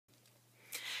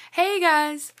Hey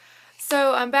guys!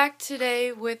 So I'm back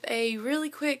today with a really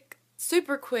quick,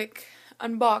 super quick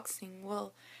unboxing.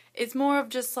 Well, it's more of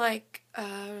just like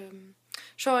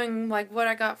showing like what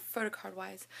I got photocard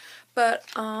wise. But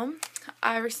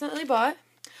I recently bought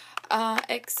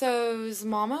EXO's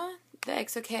Mama, the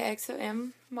EXO-K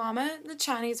EXO-M Mama, the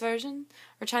Chinese version,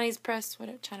 or Chinese press,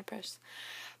 whatever, China press.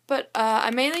 But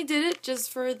I mainly did it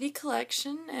just for the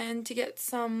collection and to get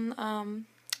some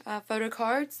photo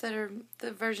cards that are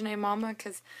the version A Mama,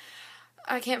 because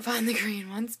I can't find the green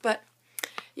ones. But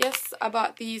yes, I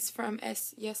bought these from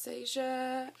Yes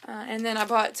Asia, and then I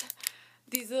bought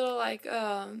these little like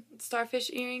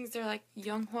starfish earrings. They're like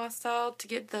Yonghua style to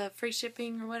get the free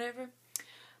shipping or whatever.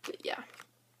 But yeah,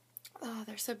 oh,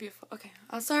 they're so beautiful. Okay,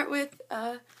 I'll start with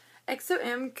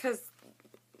EXO-M, because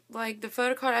like the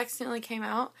photo card accidentally came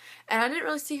out and I didn't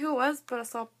really see who it was, but I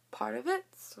saw part of it,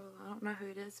 so I don't know who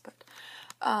it is. But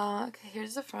okay,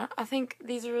 here's the front. I think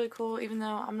these are really cool, even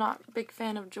though I'm not a big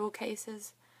fan of jewel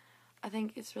cases. I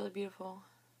think it's really beautiful.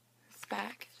 This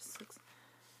back just looks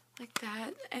like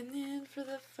that. And then for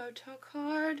the photo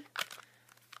card,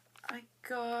 I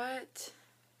got,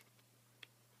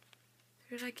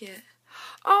 who did I get?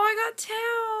 Oh, I got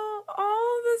Tao.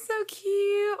 Oh, that's so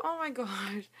cute. Oh my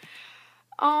gosh.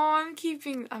 Oh, I'm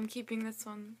keeping this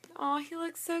one. Oh, he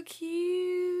looks so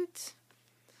cute.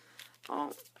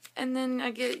 Oh, and then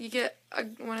you get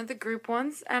one of the group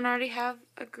ones, and I already have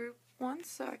a group one,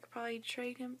 so I could probably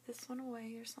trade this one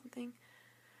away or something.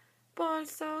 But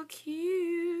it's so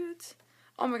cute.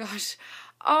 Oh my gosh.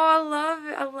 Oh, I love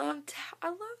it. I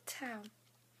love Tao.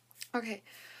 Okay,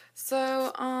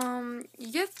 so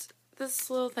you get this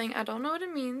little thing. I don't know what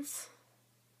it means.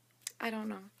 I don't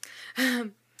know.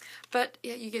 But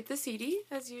yeah, you get the CD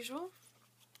as usual.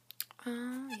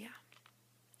 Yeah.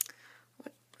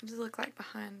 What does it look like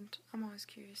behind? I'm always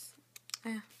curious.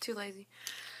 Too lazy.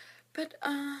 But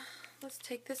let's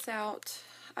take this out.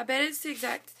 I bet it's the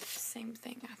exact same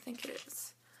thing. I think it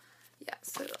is. Yeah.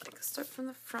 So like start from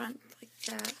the front like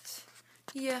that.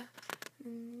 Yeah.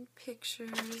 And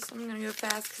pictures. I'm gonna go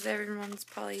fast because everyone's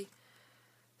probably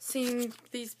seen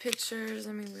these pictures.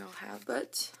 I mean, we all have,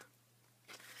 but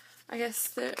I guess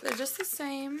they're just the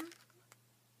same,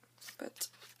 but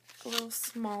a little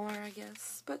smaller, I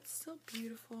guess, but still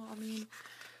beautiful. I mean,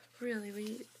 really,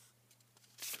 you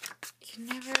can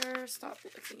never stop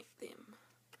looking at them.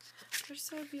 They're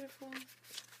so beautiful.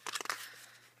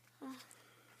 Oh.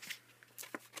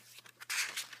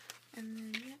 And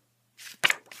then, yep.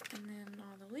 And then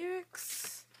all the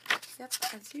lyrics. Yep,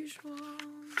 as usual.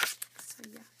 So,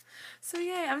 yeah. So,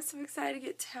 yeah, I'm so excited to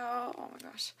get Tao. Oh, my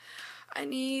gosh. I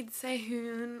need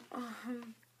Sehun.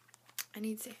 I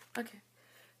need Sehun. Okay.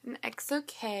 An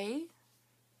EXO-K.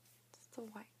 It's the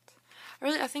white.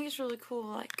 I think it's really cool.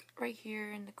 Like right here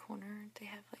in the corner,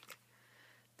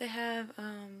 they have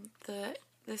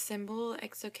the symbol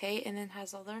EXO-K, and then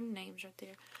has all their names right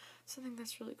there. So I think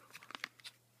that's really cool.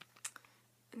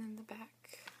 And then the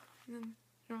back. And then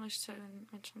I don't really show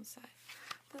much on the side.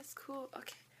 That's cool.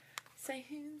 Okay.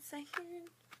 Sehun. Please.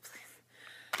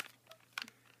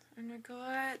 And I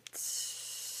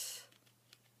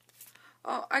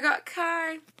got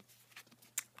Kai.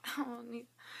 Oh,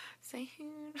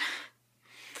 Sehun.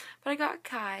 But I got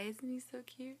Kai. Isn't he so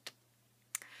cute?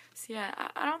 So yeah,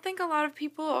 I don't think a lot of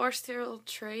people are still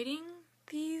trading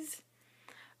these.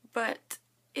 But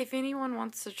if anyone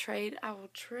wants to trade, I will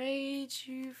trade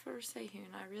you for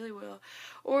Sehun. I really will.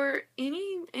 Or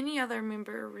any other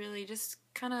member, really. Just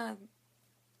kind of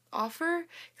offer,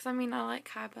 because I mean I like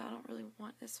Kai, but I don't really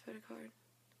want this photo card.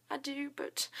 I do,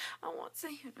 but I want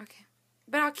Sehun. Okay,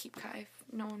 but I'll keep Kai if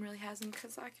no one really has him,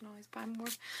 because I can always buy more.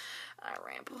 I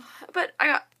ramble. But I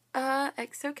got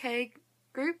EXO-K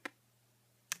group.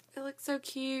 It looks so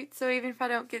cute. So even if I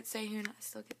don't get Sehun, I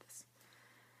still get this.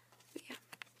 But yeah,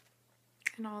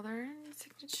 and all their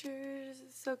signatures.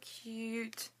 It's so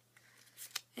cute.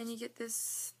 And you get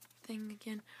this thing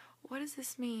again. What does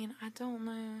this mean? I don't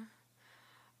know.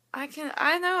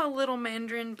 I know a little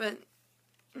Mandarin, but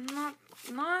not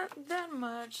that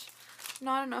much.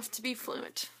 Not enough to be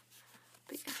fluent.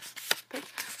 But yeah. But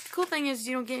the cool thing is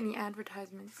you don't get any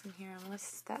advertisements in here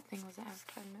unless that thing was an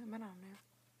advertisement, but I don't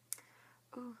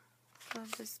know. Ooh,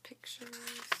 love this pictures.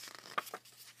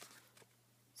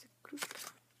 It's a group.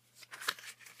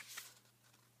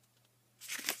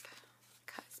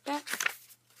 Kai's back.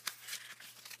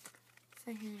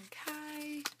 Sehun and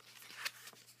Kai.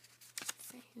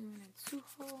 Sehun and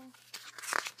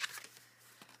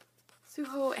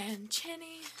Suho and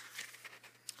Chenny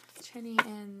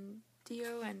and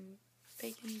Dio and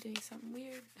Bacon doing something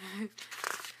weird.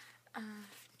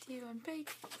 Dio and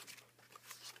Bacon.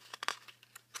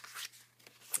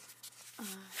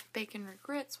 Bacon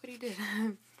Regrets, what he did.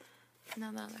 And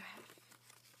then the other half.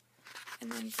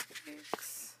 And then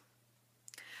sticks.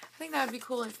 I think that would be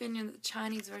cool if in the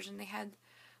Chinese version they had,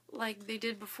 like they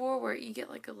did before, where you get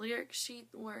like a lyric sheet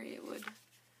where it would,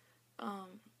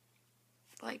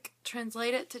 like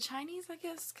translate it to Chinese, I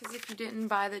guess. Because if you didn't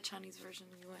buy the Chinese version,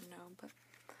 you wouldn't know. But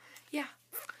yeah.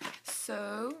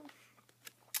 So,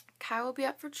 Kai will be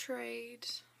up for trade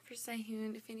for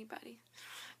Sehun if anybody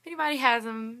has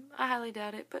them. I highly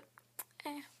doubt it, but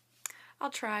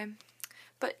I'll try.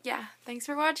 But yeah, thanks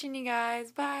for watching, you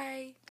guys. Bye.